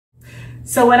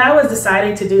So when I was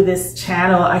deciding to do this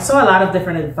channel, I saw a lot of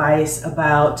different advice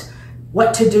about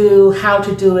what to do, how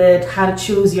to do it, how to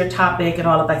choose your topic and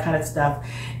all of that kind of stuff.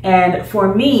 And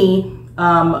for me,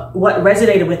 what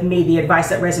resonated with me, the advice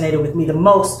that resonated with me the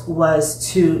most was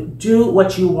to do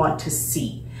what you want to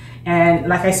see. And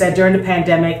like I said, during the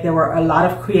pandemic, there were a lot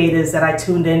of creatives that I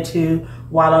tuned into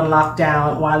while on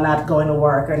lockdown, while not going to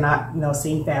work or not,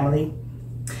 seeing family.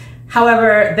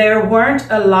 However, there weren't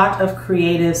a lot of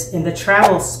creatives in the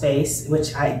travel space,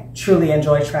 which I truly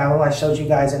enjoy travel. I showed you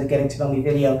guys in the Getting to Know Me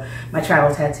video, my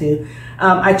travel tattoo.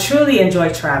 I truly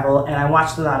enjoy travel and I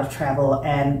watched a lot of travel,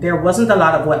 and there wasn't a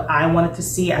lot of what I wanted to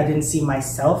see. I didn't see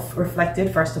myself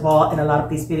reflected, first of all, in a lot of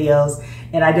these videos,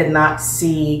 and I did not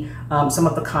see some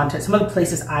of the content, some of the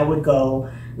places I would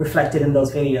go reflected in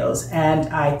those videos. And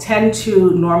I tend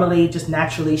to normally just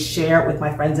naturally share with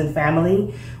my friends and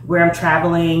family where I'm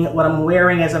traveling, what I'm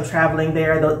wearing as I'm traveling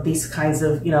there, these kinds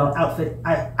of,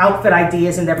 outfit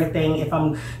ideas and everything. If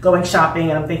I'm going shopping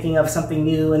and I'm thinking of something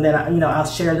new, and then, I'll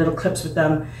share little clips with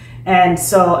them. And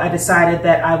so I decided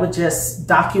that I would just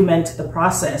document the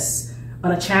process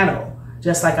on a channel,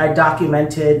 just like I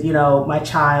documented, my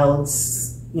child's,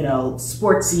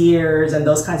 sports years and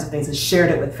those kinds of things, and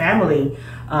shared it with family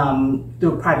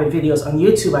through private videos on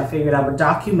YouTube. I figured I would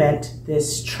document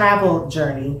this travel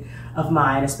journey of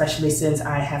mine, especially since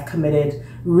I have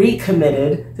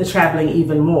recommitted to traveling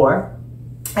even more.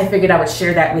 I figured I would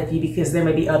share that with you because there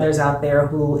may be others out there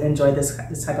who enjoy this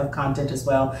type of content as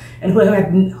well, and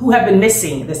who have been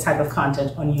missing this type of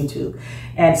content on YouTube.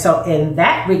 And so in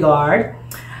that regard,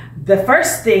 the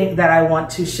first thing that I want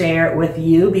to share with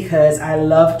you, because I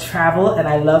love travel and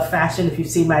I love fashion. If you've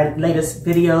seen my latest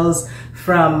videos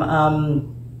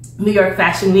from New York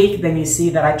Fashion Week, then you see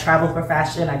that I travel for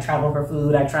fashion, I travel for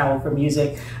food, I travel for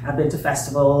music. I've been to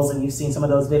festivals, and you've seen some of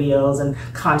those videos, and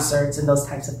concerts and those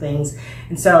types of things.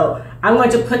 And so I'm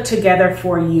going to put together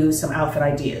for you some outfit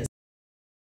ideas.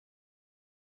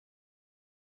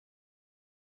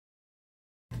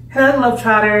 Hello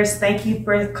Globetrotters, thank you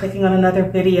for clicking on another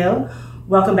video.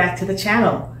 Welcome back to the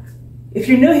channel. If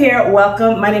you're new here,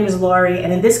 welcome. My name is Lori,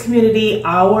 and in this community,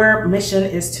 our mission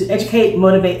is to educate,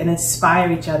 motivate, and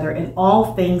inspire each other in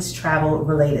all things travel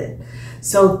related.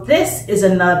 So this is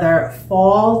another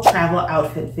fall travel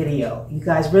outfit video. You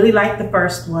guys really liked the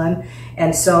first one,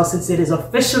 and so since it is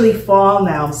officially fall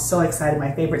now, I'm so excited,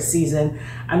 my favorite season.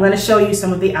 I'm going to show you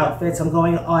some of the outfits. I'm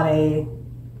going on a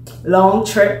long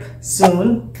trip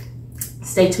soon.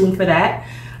 Stay tuned for that.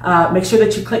 Make sure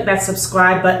that you click that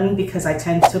subscribe button, because I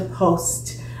tend to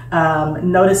post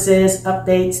notices,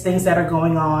 updates, things that are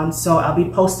going on. So I'll be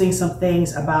posting some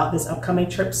things about this upcoming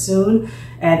trip soon.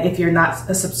 And if you're not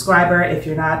a subscriber, if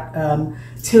you're not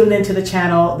tuned into the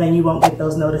channel, then you won't get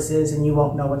those notices and you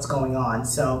won't know what's going on.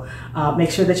 So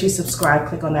make sure that you subscribe,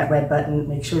 click on that red button,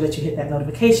 make sure that you hit that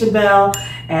notification bell.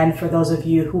 And for those of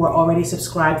you who are already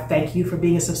subscribed, thank you for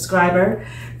being a subscriber.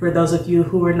 For those of you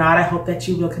who are not, I hope that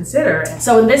you will consider.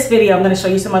 So in this video, I'm going to show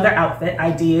you some other outfit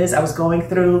ideas. I was going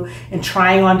through and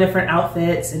trying on different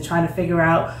outfits and trying to figure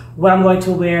out what I'm going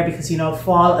to wear, because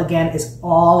fall again is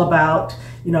all about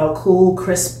cool,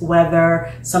 crisp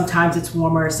weather. Sometimes it's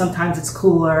warmer, sometimes it's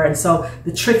cooler. And so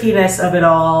the trickiness of it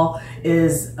all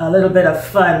is a little bit of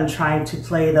fun trying to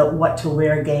play the what to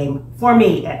wear game, for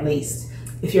me at least.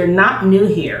 If you're not new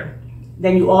here,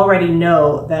 then you already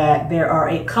know that there are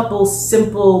a couple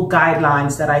simple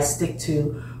guidelines that I stick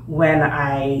to when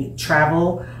I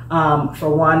travel.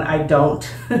 For one, I don't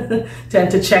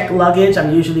tend to check luggage.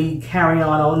 I'm usually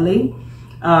carry-on only.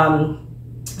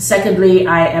 Secondly,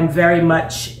 I am very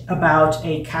much about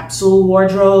a capsule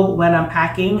wardrobe when I'm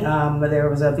packing. There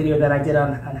was a video that I did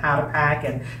on how to pack,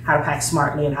 and how to pack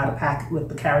smartly, and how to pack with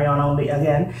the carry-on only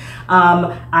again.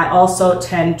 I also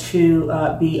tend to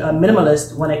be a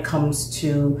minimalist when it comes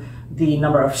to the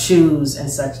number of shoes and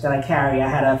such that I carry. I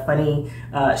had a funny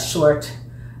short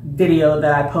video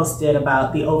that I posted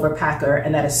about the overpacker,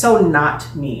 and that is so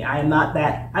not me. I am not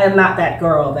that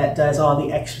girl that does all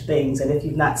the extra things. And if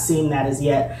you've not seen that as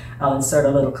yet, I'll insert a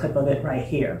little clip of it right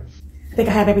here. I think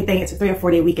I have everything. It's a 3 or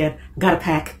 4 day weekend. Gotta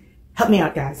pack. Help me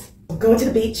out, guys. I'm going to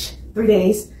the beach 3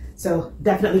 days, so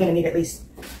definitely gonna need at least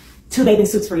 2 bathing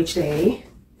suits for each day.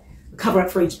 Cover up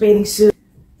for each bathing suit.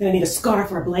 Gonna need a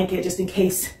scarf or a blanket just in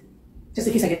case I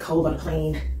get cold on the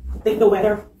plane. I think the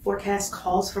weather forecast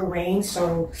calls for rain,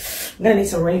 so I'm gonna need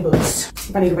some rain boots.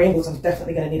 If I need rain boots, I'm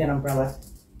definitely gonna need an umbrella.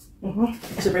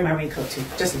 I should bring my raincoat too,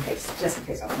 just in case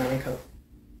I'll bring my raincoat.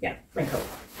 Yeah, raincoat.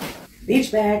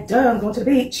 Beach bag, duh, I'm going to the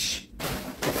beach.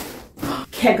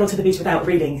 Can't go to the beach without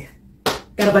reading.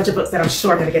 Got a bunch of books that I'm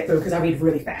sure I'm gonna get through because I read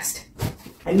really fast.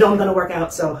 I know I'm gonna work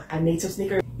out, so I need some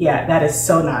sneakers. Yeah, that is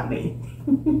so not me.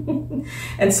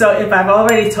 And so if I've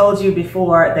already told you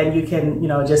before, then you can,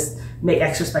 just make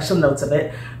extra special notes of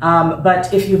it.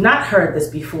 But if you've not heard this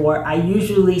before, I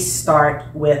usually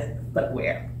start with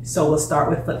footwear. So we'll start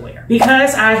with footwear.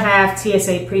 Because I have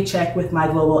TSA pre-check with my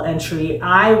global entry,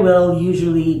 I will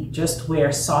usually just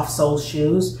wear soft sole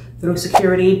shoes through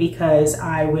security because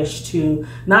I wish to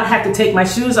not have to take my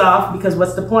shoes off, because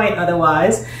what's the point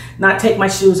otherwise? Not take my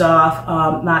shoes off,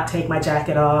 not take my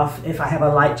jacket off if I have a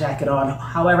light jacket on.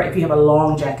 However, if you have a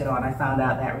long jacket on, I found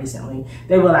out that recently,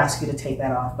 they will ask you to take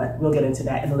that off, but we'll get into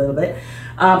that in a little bit.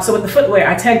 So with the footwear,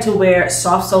 I tend to wear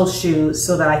soft sole shoes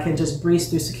so that I can just breeze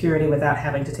through security without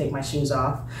having to take my shoes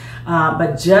off.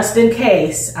 But just in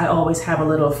case, I always have a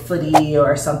little footy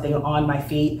or something on my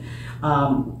feet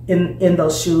in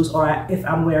those shoes, or if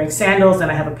I'm wearing sandals, then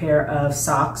I have a pair of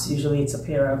socks. Usually it's a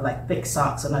pair of like thick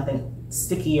socks, so nothing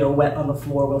sticky or wet on the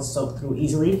floor will soak through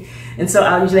easily. And so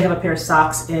I'll usually have a pair of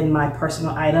socks in my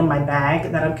personal item, my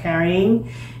bag that I'm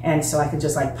carrying. And so I can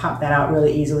just like pop that out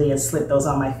really easily and slip those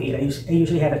on my feet. I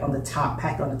usually have it on the top,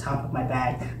 packed on the top of my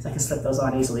bag, so I can slip those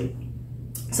on easily.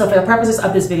 So for the purposes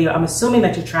of this video, I'm assuming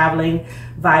that you're traveling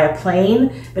via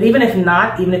plane, but even if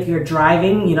not, even if you're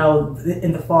driving,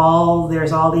 in the fall,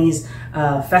 there's all these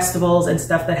festivals and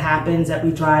stuff that happens that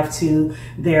we drive to.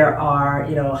 There are,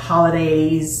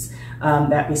 holidays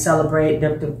that we celebrate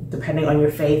depending on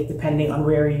your faith, depending on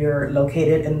where you're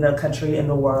located in the country, in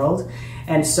the world.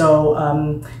 And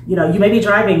so, you may be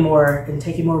driving more and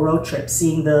taking more road trips,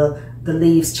 seeing the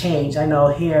leaves change. I know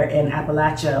here in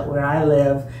Appalachia, where I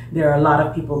live, there are a lot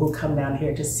of people who come down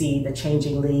here to see the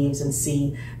changing leaves and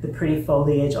see the pretty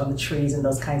foliage on the trees and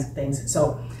those kinds of things.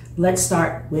 So let's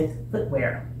start with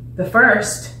footwear. The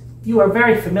first you are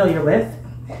very familiar with,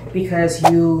 because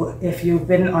if you've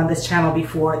been on this channel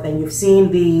before, then you've seen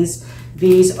these.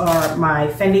 These are my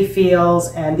Fendi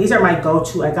Feels, and these are my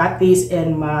go-to. I got these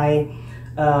in my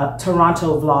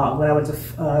Toronto vlog when I went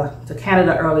to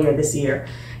Canada earlier this year.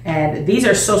 And these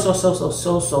are so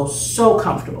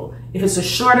comfortable. If it's a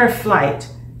shorter flight,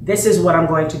 this is what I'm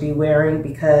going to be wearing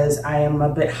because I am a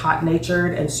bit hot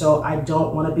natured, and so I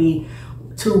don't want to be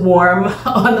too warm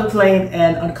on the plane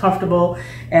and uncomfortable.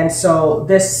 And so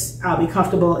I'll be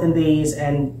comfortable in these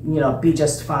and be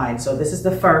just fine. So this is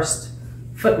the first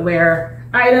footwear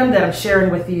item that I'm sharing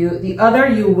with you. The other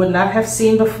you would not have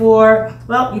seen before.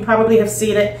 Well, you probably have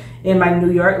seen it in my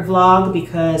New York vlog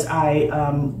because I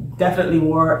definitely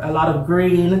wore a lot of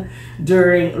green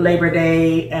during Labor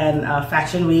Day and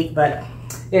Fashion Week, but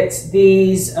it's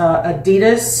these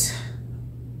Adidas,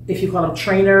 if you call them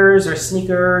trainers or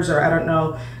sneakers, or I don't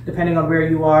know, depending on where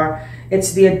you are.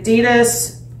 It's the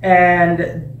Adidas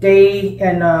and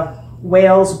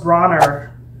Wales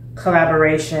Bronner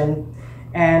collaboration.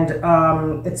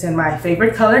 And it's in my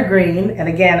favorite color, green. And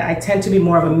again, I tend to be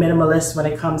more of a minimalist when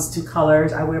it comes to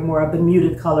colors. I wear more of the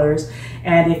muted colors.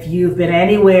 And if you've been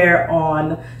anywhere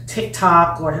on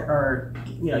TikTok or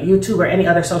YouTube or any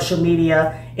other social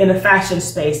media in the fashion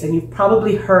space, then you've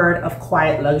probably heard of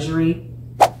quiet luxury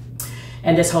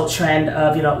and this whole trend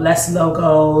of less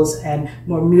logos and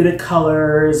more muted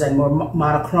colors and more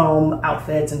monochrome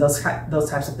outfits and those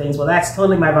types of things. Well, that's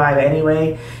totally my vibe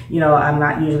anyway. I'm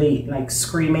not usually like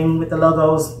screaming with the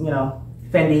logos,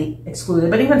 Fendi excluded,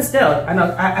 but even still,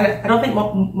 I don't think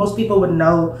most people would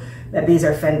know that these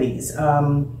are Fendi's.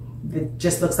 It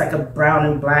just looks like a brown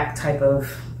and black type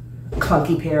of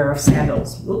clunky pair of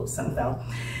sandals. Oops, something fell.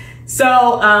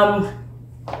 So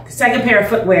the second pair of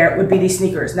footwear would be these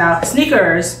sneakers. Now,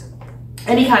 sneakers,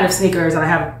 any kind of sneakers, and I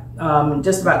have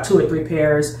just about 2 or 3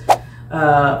 pairs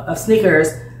of sneakers.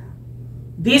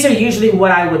 These are usually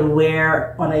what I would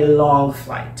wear on a long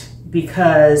flight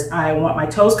because I want my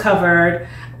toes covered.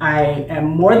 I am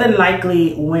more than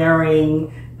likely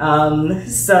wearing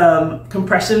some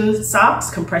compression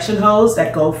socks, compression hose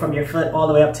that go from your foot all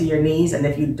the way up to your knees. And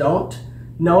if you don't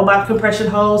know about compression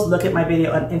hose, look at my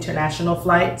video on international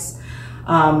flights.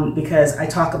 Because I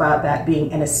talk about that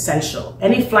being an essential.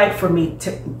 Any flight for me,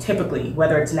 typically,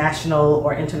 whether it's national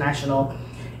or international,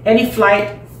 any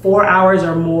flight 4 hours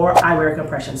or more, I wear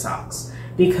compression socks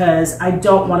because I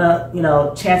don't want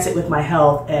to, chance it with my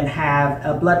health and have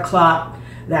a blood clot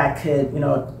that could,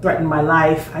 threaten my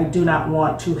life. I do not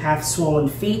want to have swollen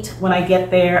feet when I get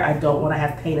there. I don't want to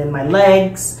have pain in my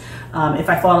legs. If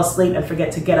I fall asleep and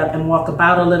forget to get up and walk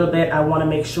about a little bit, I want to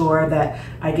make sure that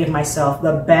I give myself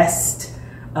the best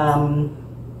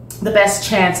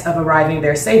chance of arriving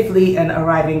there safely and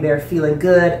arriving there feeling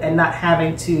good and not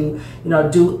having to,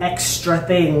 do extra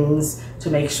things to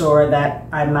make sure that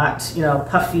I'm not, you know,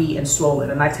 puffy and swollen.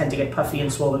 And I tend to get puffy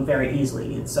and swollen very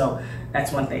easily. And so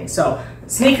that's one thing. So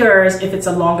sneakers, if it's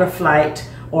a longer flight,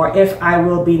 or if I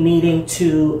will be needing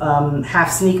to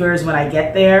have sneakers when I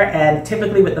get there. And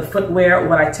typically with the footwear,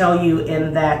 what I tell you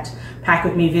in that Pack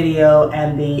With Me video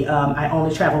and the I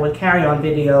Only Travel With Carry-On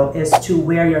video is to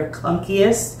wear your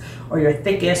clunkiest or your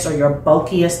thickest or your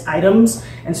bulkiest items.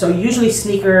 And so usually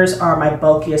sneakers are my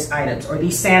bulkiest items, or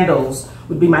these sandals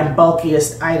would be my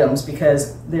bulkiest items,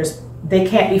 because they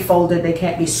can't be folded, they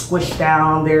can't be squished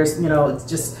down. There's, you know, it's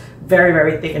just very,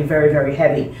 very thick and very, very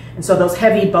heavy. And so those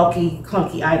heavy, bulky,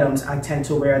 clunky items, I tend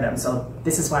to wear them. So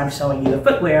this is why I'm showing you the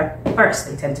footwear first.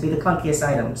 They tend to be the clunkiest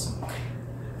items.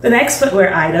 The next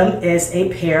footwear item is a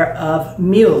pair of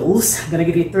mules. I'm gonna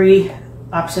give you 3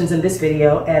 options in this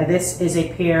video, and this is a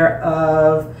pair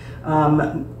of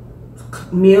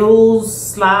mules,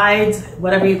 slides,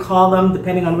 whatever you call them,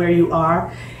 depending on where you are.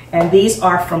 And these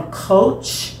are from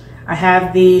Coach. I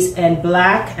have these in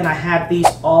black, and I have these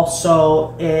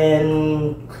also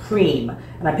in cream.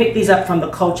 And I picked these up from the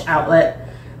Coach outlet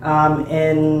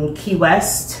in Key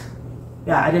West.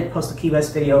 Yeah, I did post a Key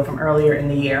West video from earlier in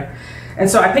the year. And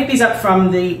so I picked these up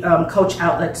from the Coach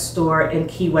outlet store in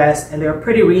Key West, and they were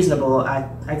pretty reasonable.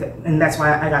 And that's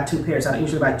why I got 2 pairs. I don't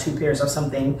usually buy 2 pairs of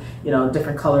something, you know,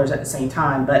 different colors at the same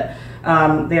time. But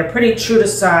they're pretty true to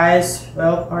size.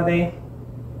 Well, are they?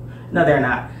 No, they're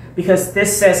not. Because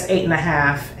this says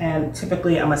 8.5, and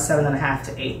typically I'm a 7.5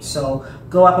 to 8. So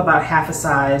go up about half a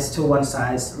size to 1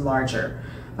 size larger.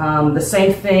 The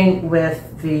same thing with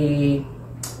the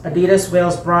Adidas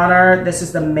Wales Bronner. This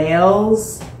is the male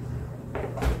size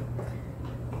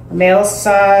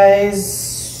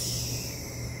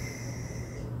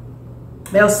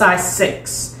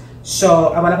 6.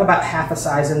 So I went up about half a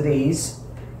size in these,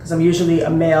 because I'm usually a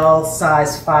male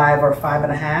size 5 or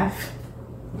 5.5.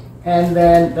 And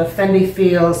then the Fendi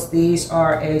Feels, these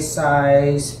are a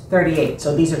size 38.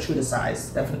 So these are true to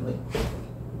size, definitely.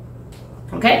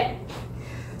 Okay,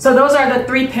 so those are the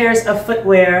 3 pairs of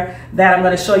footwear that I'm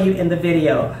going to show you in the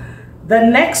video. The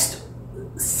next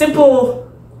simple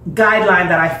guideline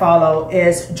that I follow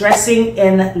is dressing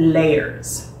in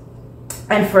layers.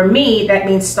 And for me, that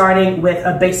means starting with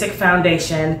a basic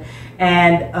foundation.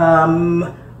 And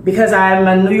because I'm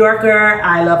a New Yorker,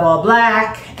 I love all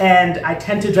black, and I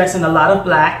tend to dress in a lot of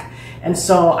black. And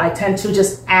so I tend to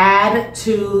just add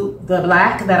to the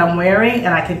black that I'm wearing,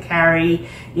 and I can carry,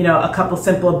 you know, a couple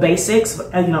simple basics,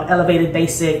 you know, elevated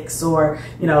basics, or,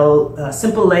 you know,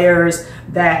 simple layers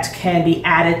that can be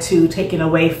added to, taken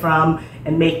away from,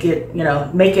 and make it, you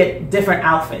know, make it different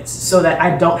outfits, so that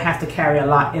I don't have to carry a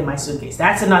lot in my suitcase.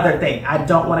 That's another thing. I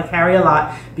don't want to carry a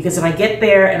lot, because if I get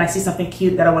there and I see something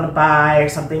cute that I want to buy, or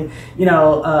something, you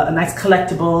know, a nice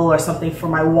collectible, or something for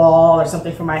my wall, or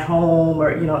something for my home,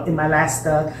 or, you know, in my last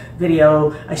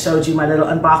video, I showed you my little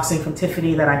unboxing from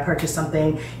Tiffany that I purchased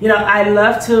something. You know, I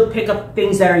love to pick up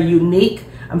things that are unique.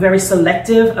 I'm very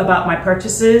selective about my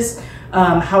purchases.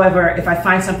 However, if I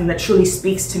find something that truly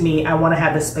speaks to me, I want to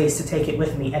have the space to take it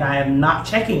with me, and I am not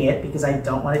checking it because I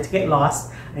don't want it to get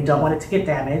lost. I don't want it to get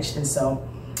damaged, and so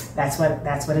that's what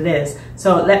it is.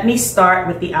 So let me start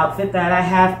with the outfit that I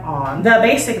have on. The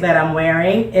basic that I'm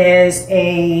wearing is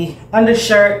a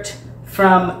undershirt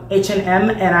from H&M,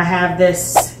 and I have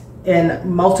this in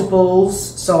multiples.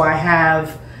 So I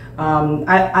have,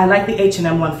 I like the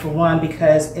H&M one for one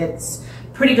because it's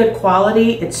pretty good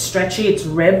quality. It's stretchy, it's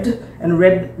ribbed, and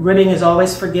ribbing is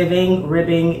always forgiving.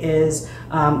 Ribbing is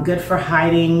good for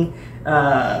hiding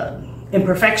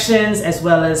imperfections, as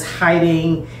well as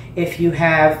hiding if you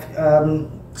have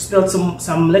spilled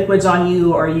some liquids on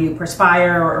you, or you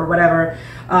perspire, or whatever.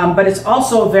 But it's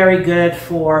also very good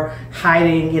for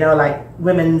hiding, you know, like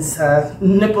women's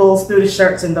nipples through the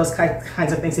shirts and those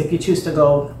kinds of things, if you choose to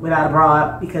go without a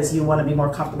bra because you want to be more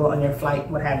comfortable on your flight,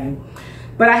 what have you.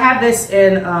 But I have this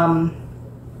in,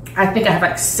 I think I have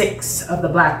like 6 of the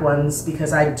black ones,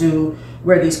 because I do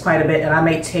wear these quite a bit, and I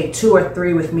may take 2 or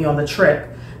 3 with me on the trip.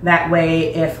 That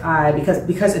way, if I,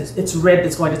 because it's ribbed,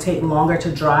 it's going to take longer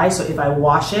to dry. So if I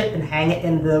wash it and hang it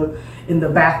in the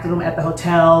bathroom at the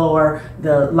hotel or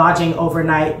the lodging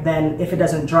overnight, then if it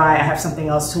doesn't dry, I have something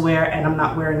else to wear, and I'm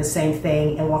not wearing the same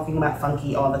thing and walking about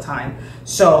funky all the time.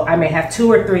 So I may have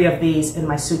 2 or 3 of these in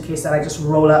my suitcase that I just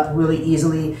roll up really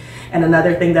easily. And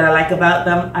another thing that I like about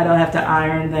them, I don't have to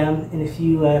iron them. And if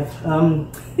you have,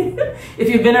 if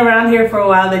you've been around here for a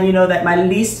while, then you know that my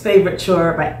least favorite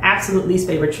chore, my absolute least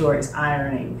favorite chore, is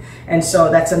ironing. And so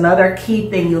that's another key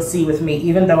thing you'll see with me,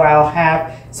 even though I'll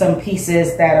have some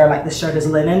pieces that are like the shirt is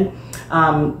linen,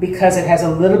 because it has a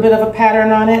little bit of a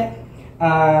pattern on it.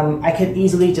 I can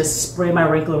easily just spray my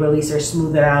wrinkle releaser,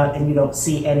 smooth it out, and you don't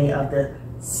see any of the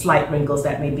slight wrinkles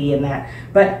that may be in that.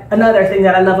 But another thing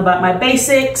that I love about my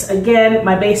basics, again,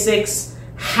 my basics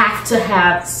have to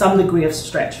have some degree of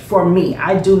stretch. For me,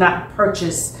 I do not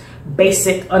purchase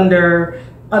basic under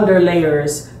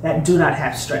layers that do not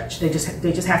have stretch. They just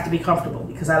have to be comfortable,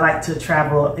 because I like to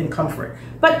travel in comfort,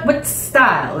 but with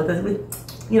style,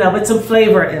 with some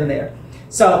flavor in there.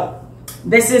 So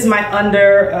this is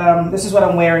my this is what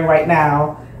I'm wearing right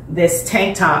now, this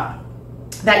tank top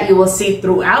that you will see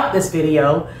throughout this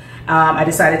video. I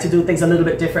decided to do things a little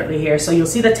bit differently here. So you'll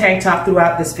see the tank top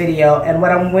throughout this video. And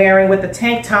what I'm wearing with the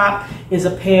tank top is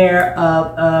a pair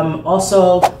of,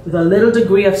 also with a little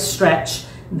degree of stretch,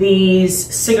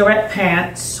 these cigarette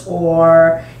pants,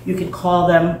 or you can call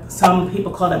them, some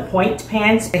people call them point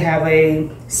pants. They have a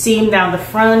seam down the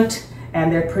front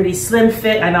and they're pretty slim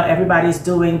fit. I know everybody's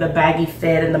doing the baggy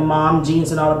fit and the mom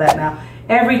jeans and all of that now.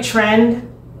 Every trend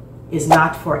is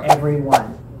not for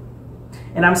everyone.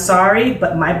 And I'm sorry,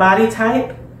 but my body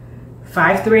type,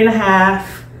 5'3½",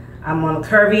 I'm on the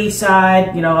curvy side,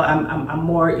 I'm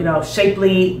more,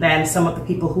 shapely than some of the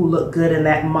people who look good in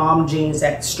that mom jeans,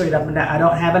 that straight up and down. I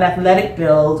don't have an athletic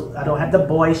build. I don't have the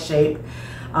boy shape.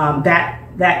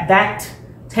 That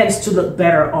tends to look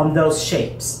better on those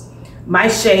shapes. My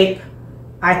shape,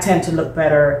 I tend to look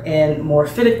better in more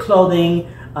fitted clothing,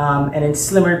 and in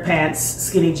slimmer pants,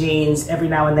 skinny jeans. Every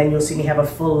now and then you'll see me have a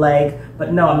full leg,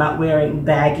 but no, I'm not wearing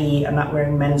baggy, I'm not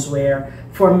wearing menswear.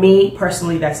 For me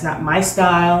personally, that's not my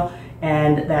style,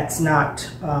 and that's not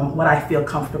what I feel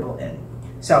comfortable in.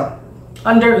 So,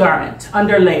 undergarment,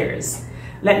 under layers.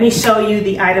 Let me show you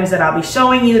the items that I'll be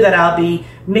showing you, that I'll be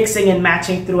mixing and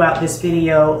matching throughout this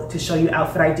video to show you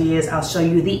outfit ideas. I'll show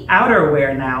you the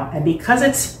outerwear now. And because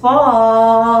it's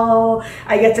fall,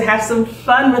 I get to have some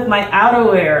fun with my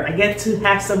outerwear. I get to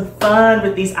have some fun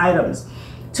with these items.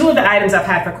 Two of the items I've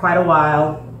had for quite a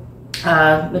while,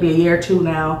 maybe a year or two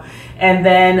now. And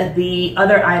then the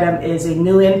other item is a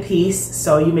new in piece.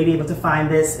 So you may be able to find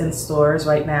this in stores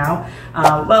right now.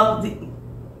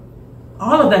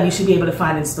 All of them you should be able to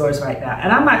find in stores right now.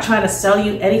 And I'm not trying to sell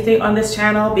you anything on this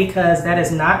channel, because that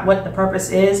is not what the purpose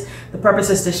is. The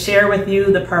purpose is to share with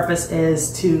you. The purpose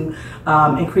is to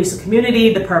increase the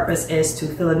community. The purpose is to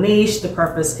fill a niche. The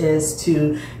purpose is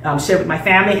to share with my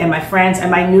family and my friends and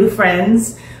my new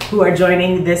friends who are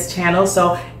joining this channel.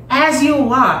 So as you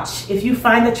watch, if you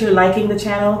find that you're liking the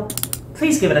channel,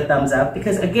 please give it a thumbs up,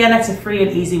 because again, that's a free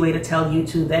and easy way to tell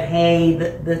YouTube that, hey,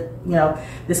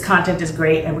 this content is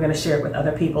great and we're gonna share it with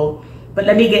other people. But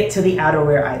let me get to the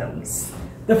outerwear items.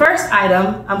 The first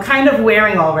item I'm kind of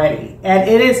wearing already, and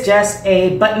it is just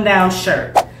a button-down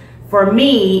shirt. For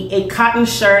me, a cotton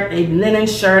shirt, a linen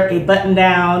shirt, a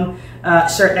button-down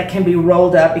shirt that can be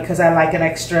rolled up, because I like an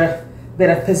extra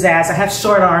bit of pizzazz. I have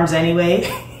short arms anyway.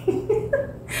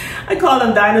 I call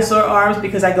them dinosaur arms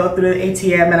because I go through the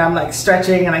ATM and I'm like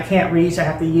stretching and I can't reach. I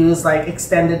have to use like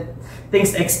extended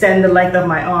things to extend the length of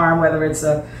my arm, whether it's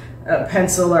a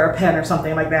pencil or a pen or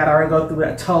something like that, or I go through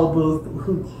a toll booth,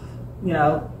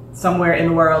 somewhere in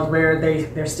the world where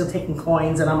they're still taking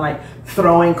coins and I'm like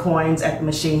throwing coins at the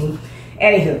machine.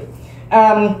 Anywho,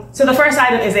 so the first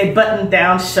item is a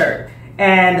button-down shirt.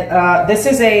 And this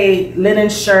is a linen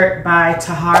shirt by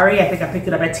Tahari. I think I picked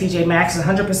it up at TJ Maxx. It's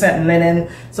 100% linen.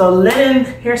 So linen,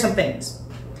 here's some things.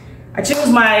 I choose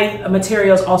my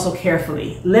materials also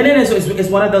carefully. Linen is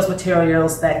one of those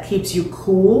materials that keeps you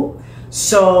cool.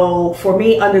 So for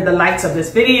me, under the lights of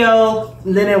this video,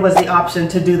 linen was the option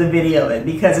to do the video in,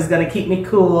 because it's gonna keep me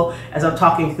cool as I'm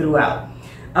talking throughout.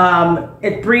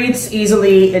 It breathes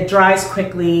easily, it dries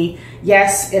quickly.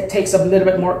 Yes, it takes a little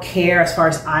bit more care as far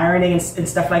as ironing and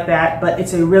stuff like that, but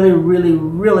it's a really, really,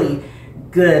 really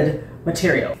good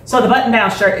material. So the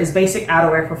button-down shirt is basic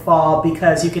outerwear for fall,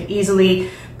 because you can easily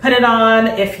put it on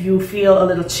if you feel a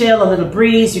little chill, a little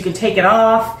breeze. You can take it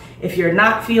off if you're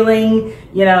not feeling,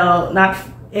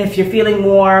 if you're feeling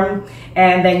warm,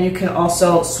 and then you can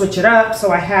also switch it up.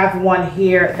 So I have one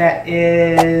here that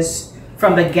is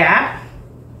from the Gap.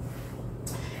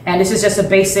 And this is just a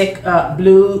basic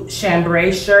blue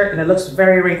chambray shirt, and it looks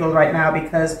very wrinkled right now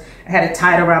because I had it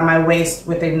tied around my waist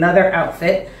with another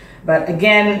outfit. But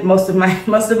again, most of my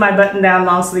button-down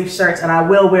long sleeve shirts, and I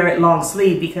will wear it long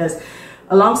sleeve, because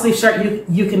a long sleeve shirt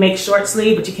you can make short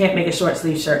sleeve, but you can't make a short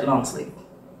sleeve shirt long sleeve.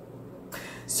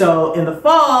 So in the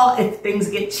fall, if things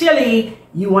get chilly,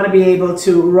 you want to be able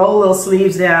to roll those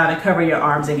sleeves down and cover your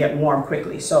arms and get warm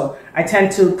quickly. So I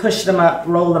tend to push them up,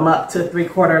 roll them up to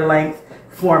 3/4 length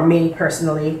for me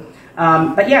personally.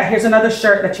 But yeah, here's another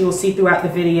shirt that you will see throughout the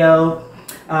video.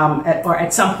 or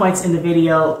at some points in the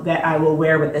video that I will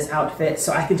wear with this outfit.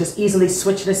 So I can just easily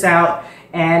switch this out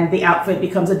and the outfit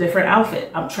becomes a different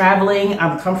outfit. I'm traveling,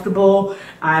 I'm comfortable,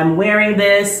 I'm wearing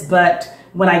this, but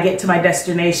when I get to my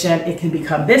destination, it can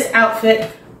become this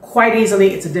outfit quite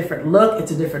easily. It's a different look,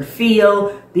 it's a different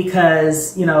feel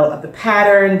because, you know, of the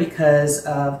pattern, because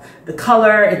of the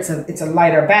color, it's a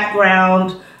lighter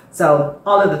background. So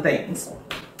all of the things.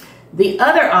 The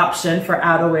other option for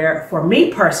outerwear for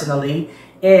me personally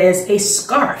is a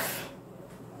scarf.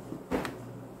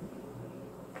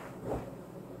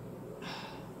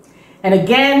 And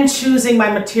again, choosing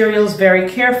my materials very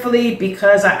carefully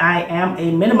because I am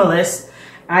a minimalist.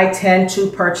 I tend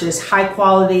to purchase high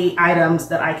quality items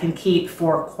that I can keep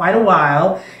for quite a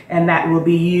while and that will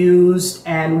be used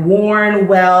and worn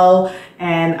well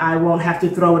and I won't have to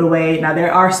throw it away. Now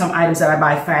there are some items that I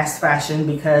buy fast fashion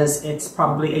because it's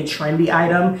probably a trendy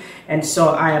item and so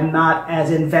I am not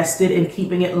as invested in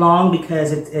keeping it long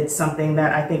because it's something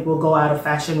that I think will go out of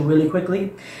fashion really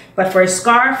quickly. But for a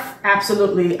scarf,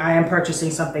 absolutely I am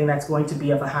purchasing something that's going to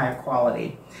be of a higher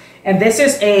quality. And this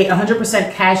is a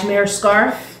 100% cashmere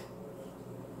scarf.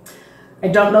 I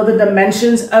don't know the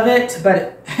dimensions of it,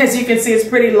 but as you can see, it's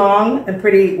pretty long and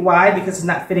pretty wide because it's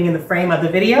not fitting in the frame of the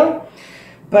video.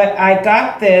 But I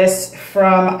got this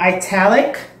from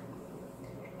Italic,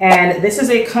 and this is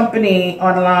a company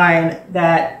online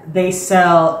that they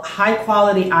sell high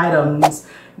quality items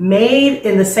made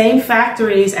in the same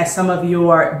factories as some of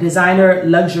your designer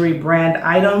luxury brand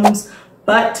items,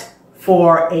 but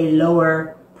for a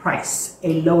lower price,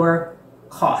 a lower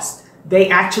cost. They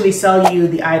actually sell you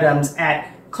the items at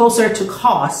closer to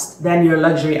cost than your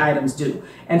luxury items do.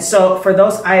 And so for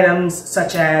those items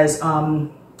such as,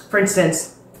 for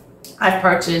instance, I've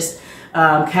purchased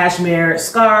cashmere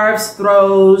scarves,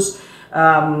 throws,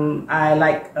 I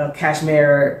like a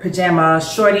cashmere pajama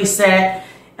shorty set.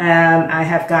 I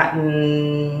have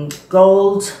gotten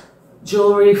gold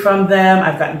jewelry from them.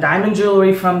 I've gotten diamond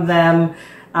jewelry from them.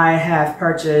 I have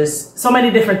purchased so many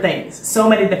different things, so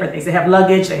many different things. They have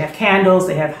luggage, they have candles,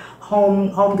 they have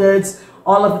home goods,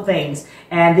 all of the things.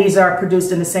 And these are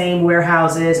produced in the same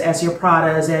warehouses as your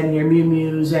Pradas and your Miu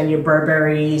Mius and your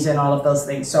Burberrys and all of those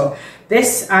things. So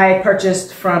this I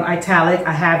purchased from Italic.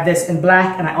 I have this in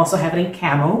black and I also have it in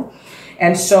camel.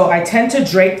 And so I tend to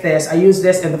drape this. I use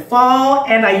this in the fall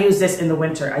and I use this in the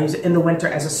winter. I use it in the winter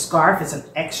as a scarf. It's an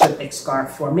extra thick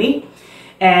scarf for me.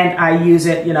 And I use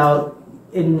it, you know,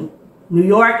 in New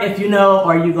York, if you know,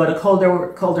 or you go to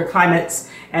colder climates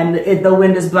and if the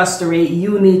wind is blustery,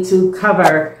 you need to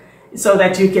cover so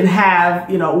that you can have,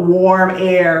 you know, warm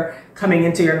air coming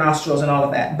into your nostrils and all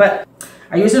of that. But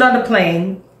I use it on the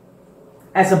plane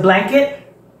as a blanket.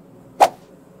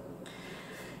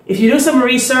 If you do some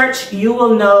research, you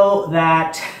will know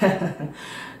that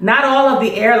not all of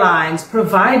the airlines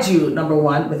provide you, number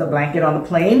one, with a blanket on the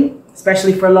plane,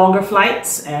 especially for longer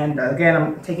flights. And again,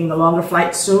 I'm taking a longer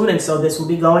flight soon, and so this will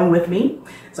be going with me.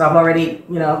 So I've already,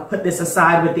 you know, put this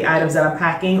aside with the items that I'm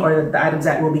packing or the items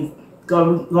that will be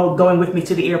going with me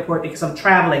to the airport because I'm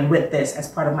traveling with this as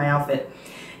part of my outfit.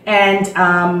 And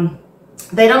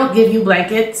they don't give you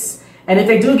blankets. And if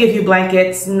they do give you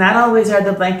blankets, not always are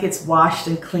the blankets washed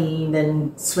and cleaned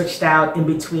and switched out in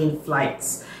between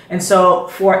flights. And so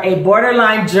for a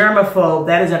borderline germaphobe,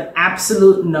 that is an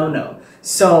absolute no-no.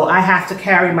 So I have to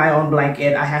carry my own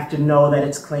blanket. I have to know that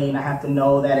it's clean. I have to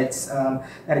know that it's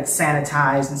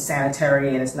sanitized and sanitary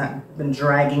and it's not been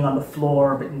dragging on the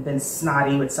floor, but been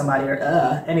snotty with somebody or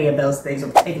any of those things,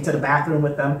 or taken to the bathroom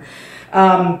with them.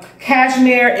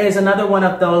 Cashmere is another one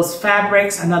of those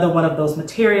fabrics, another one of those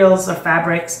materials or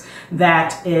fabrics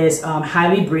that is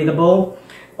highly breathable,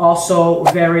 also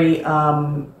very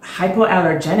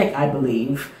hypoallergenic, I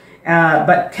believe.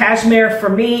 But cashmere for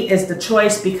me is the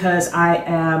choice because I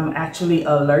am actually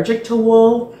allergic to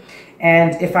wool.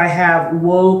 And if I have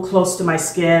wool close to my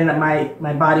skin,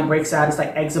 my body breaks out. It's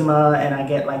like eczema and I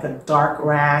get like a dark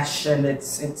rash and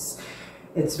it's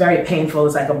very painful.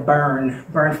 It's like a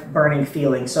burning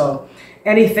feeling. So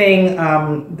anything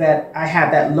that I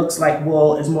have that looks like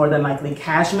wool is more than likely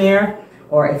cashmere,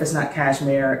 or if it's not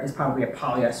cashmere, it's probably a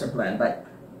polyester blend, but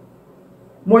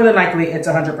more than likely it's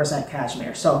 100%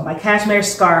 cashmere. So my cashmere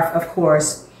scarf, of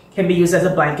course, can be used as a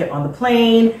blanket on the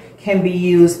plane, can be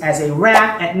used as a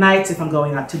wrap at night if I'm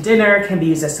going out to dinner, can be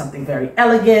used as something very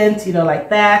elegant, you know, like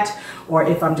that. Or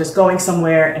if I'm just going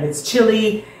somewhere and it's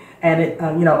chilly,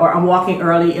 and you know, or I'm walking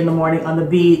early in the morning on the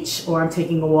beach, or I'm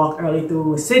taking a walk early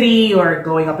through a city, or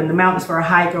going up in the mountains for a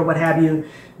hike or what have you.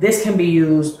 This can be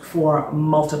used for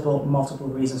multiple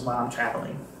reasons while I'm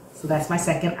traveling. So that's my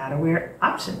second outerwear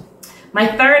option. My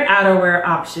third outerwear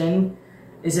option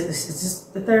is this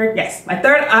the third? Yes, my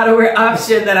third outerwear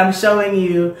option that I'm showing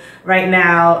you right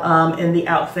now in the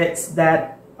outfits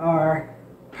that are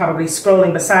probably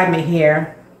scrolling beside me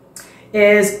here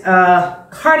is a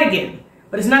cardigan.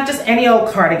 But it's not just any old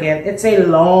cardigan, it's a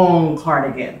long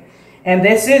cardigan. And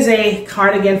this is a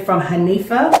cardigan from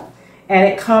Hanifa. And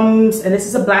it comes, and this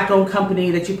is a black-owned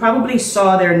company that you probably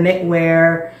saw their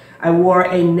knitwear. I wore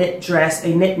a knit dress,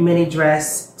 a knit mini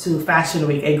dress to Fashion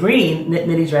Week, a green knit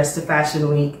mini dress to Fashion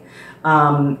Week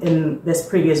in this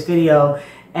previous video.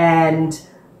 And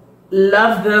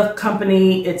love the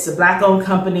company. It's a black-owned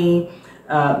company.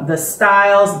 The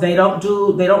styles, they don't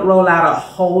roll out a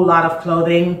whole lot of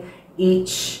clothing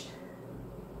each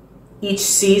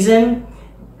season.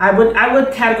 I would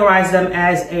categorize them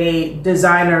as a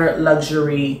designer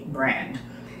luxury brand.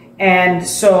 And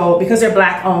so because they're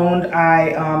black owned,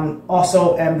 I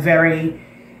also am very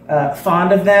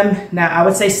fond of them. Now I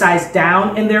would say size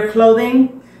down in their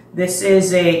clothing. This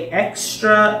is a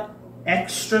extra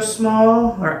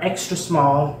small or extra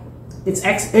small. It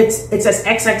says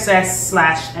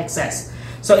XXS/XS.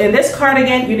 So in this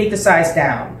cardigan, you need to size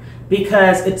down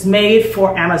because it's made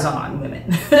for Amazon women.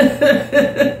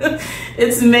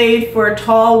 It's made for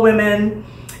tall women,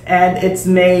 and it's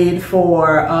made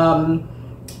for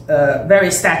very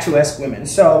statuesque women.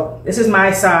 So this is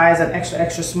my size, an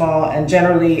extra small, and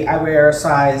generally I wear a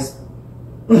size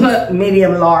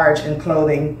medium large in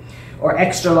clothing, or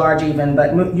extra large even,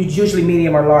 but usually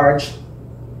medium or large.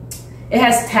 It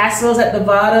has tassels at the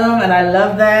bottom, and I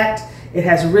love that. It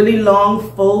has really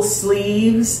long full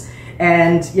sleeves,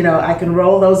 and you know, I can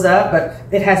roll those up, but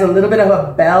it has a little bit of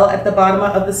a bell at the bottom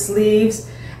of the sleeves.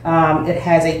 It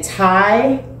has a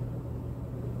tie,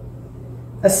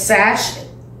 a sash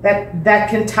that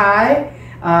can tie.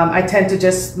 I tend to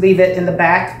just leave it in the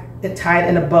back, it tied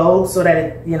in a bow so that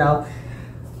it, you know,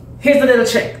 here's the little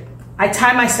trick. I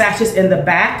tie my sashes in the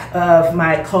back of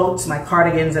my coats, my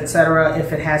cardigans, etc.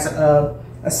 if it has a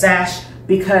sash,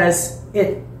 because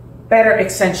it better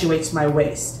accentuates my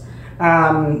waist.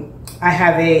 I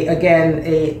have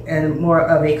again more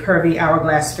of a curvy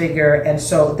hourglass figure, and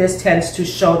so this tends to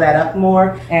show that up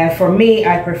more. And for me,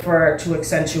 I prefer to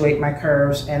accentuate my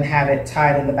curves and have it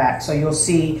tied in the back. So you'll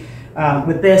see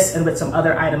with this and with some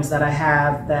other items that I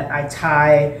have that I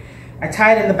tie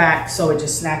it in the back so it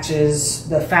just snatches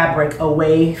the fabric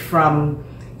away from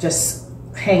just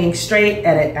hanging straight,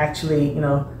 and it actually, you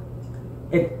know,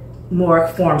 it more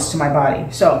forms to my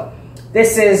body. So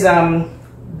this is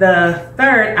the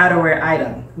third outerwear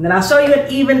item. And then I'll show you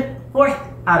an even fourth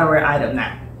outerwear item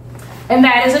now. And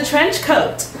that is a trench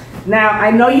coat. Now, I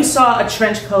know you saw a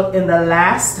trench coat in the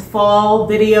last fall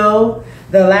video,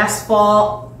 the last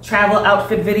fall travel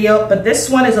outfit video, but this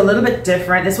one is a little bit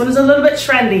different. This one is a little bit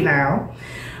trendy now.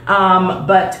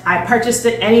 But I purchased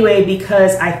it anyway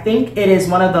because I think it is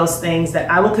one of those things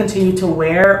that I will continue to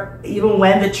wear even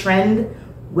when the trend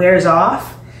wears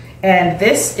off. And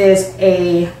this is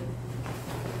a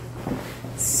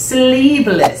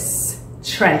sleeveless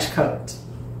trench coat.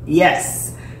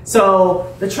 Yes. So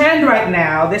the trend right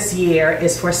now this year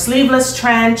is for sleeveless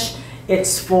trench.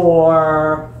 It's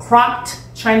for cropped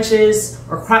trenches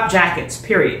or cropped jackets,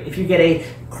 period. If you get a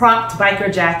cropped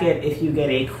biker jacket, if you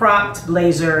get a cropped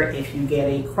blazer, if you get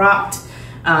a cropped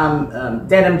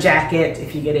denim jacket,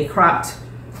 if you get a cropped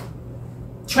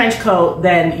trench coat,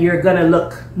 then you're gonna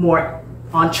look more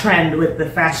on trend with the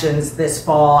fashions this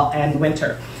fall and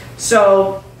winter.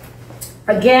 So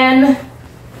again,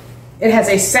 it has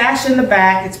a sash in the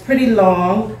back. It's pretty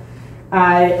long.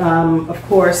 I, of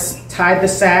course, tied the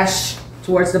sash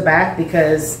towards the back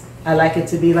because I like it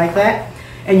to be like that.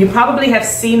 And you probably have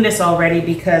seen this already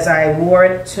because I wore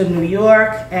it to New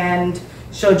York and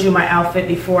showed you my outfit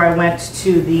before I went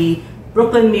to the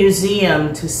Brooklyn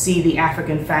Museum to see the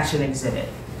African fashion exhibit.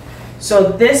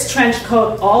 So this trench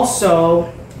coat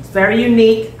also is very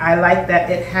unique. I like that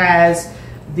it has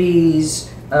these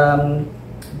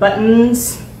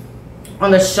buttons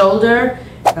on the shoulder.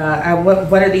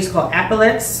 What are these called?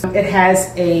 Epaulets. It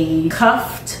has a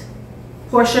cuffed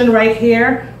portion right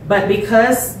here, but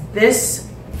because this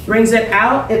brings it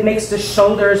out, it makes the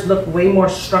shoulders look way more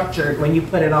structured when you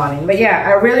put it on. But yeah,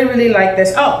 I really, really like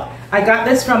this. Oh, I got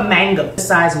this from Mango,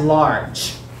 size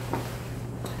large.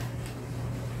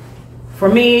 For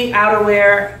me,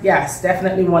 outerwear, yes,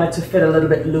 definitely wanted to fit a little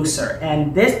bit looser.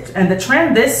 And the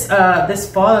trend this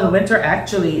fall and winter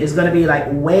actually is gonna be like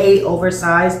way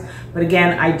oversized. But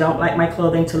again, I don't like my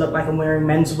clothing to look like I'm wearing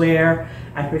menswear.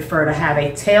 I prefer to have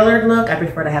a tailored look. I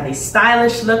prefer to have a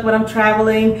stylish look when I'm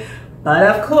traveling. But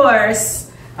of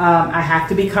course, I have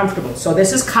to be comfortable. So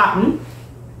this is cotton.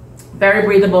 Very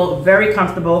breathable, very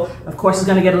comfortable. Of course, it's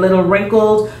gonna get a little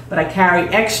wrinkled, but I carry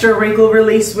extra wrinkle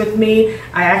release with me.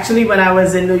 I actually, when I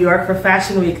was in New York for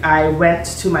Fashion Week, I went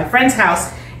to my friend's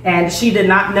house and she did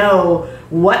not know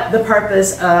what the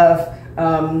purpose of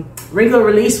wrinkle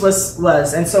release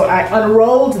was. And so I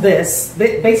unrolled this,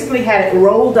 basically had it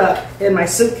rolled up in my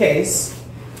suitcase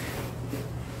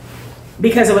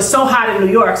because it was so hot in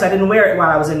New York, so I didn't wear it while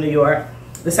I was in New York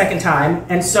the second time.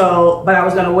 And so, but I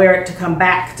was gonna wear it to come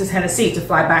back to Tennessee, to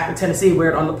fly back to Tennessee, wear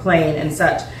it on the plane and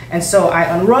such. And so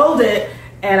I unrolled it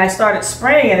and I started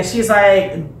spraying it, and she's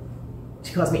like,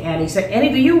 she calls me Annie, she said, Annie,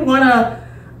 do you want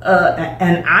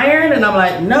an iron? And I'm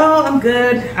like, no, I'm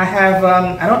good. I have,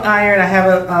 I don't iron, I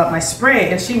have my spray.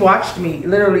 And she watched me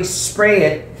literally spray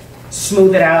it,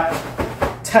 smooth it out,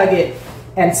 tug it,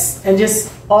 and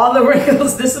just all the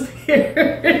wrinkles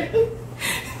disappeared.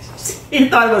 She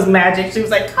thought it was magic. She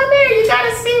was like, come here, you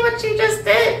gotta see what you just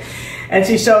did. And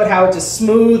she showed how it just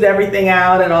smoothed everything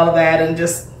out and all of that, and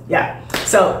just, yeah.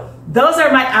 So those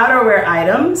are my outerwear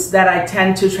items that I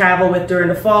tend to travel with during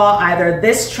the fall, either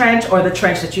this trench or the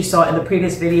trench that you saw in the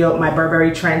previous video, my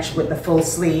Burberry trench with the full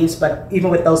sleeves, but even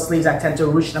with those sleeves, I tend to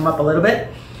ruche them up a little bit.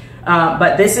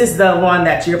 But this is the one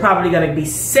that you're probably gonna be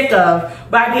sick of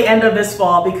by the end of this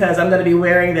fall, because I'm gonna be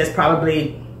wearing this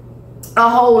probably a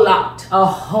whole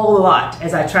lot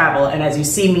as I travel. And as you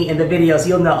see me in the videos,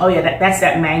 you'll know, oh yeah, that's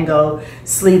that mango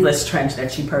sleeveless trench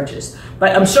that she purchased.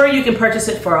 But I'm sure you can purchase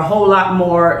it for a whole lot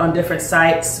more on different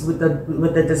sites with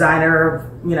the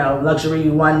designer, you know, luxury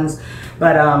ones.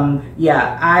 But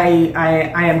yeah, I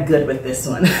am good with this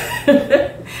one.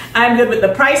 I'm good with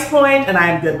the price point, and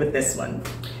I'm good with this one.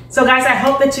 So guys, I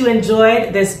hope that you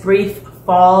enjoyed this brief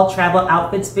fall travel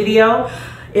outfits video.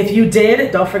 If you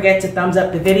did, don't forget to thumbs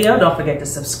up the video. Don't forget to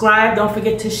subscribe. Don't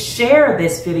forget to share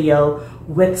this video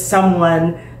with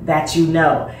someone that you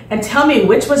know. And tell me,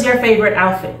 which was your favorite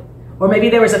outfit? Or maybe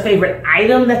there was a favorite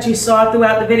item that you saw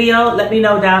throughout the video. Let me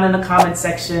know down in the comment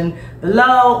section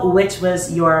below which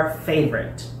was your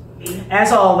favorite.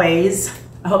 As always,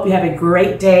 I hope you have a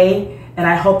great day, and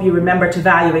I hope you remember to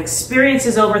value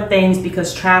experiences over things,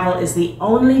 because travel is the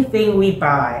only thing we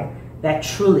buy that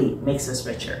truly makes us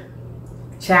richer.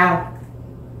 Ciao.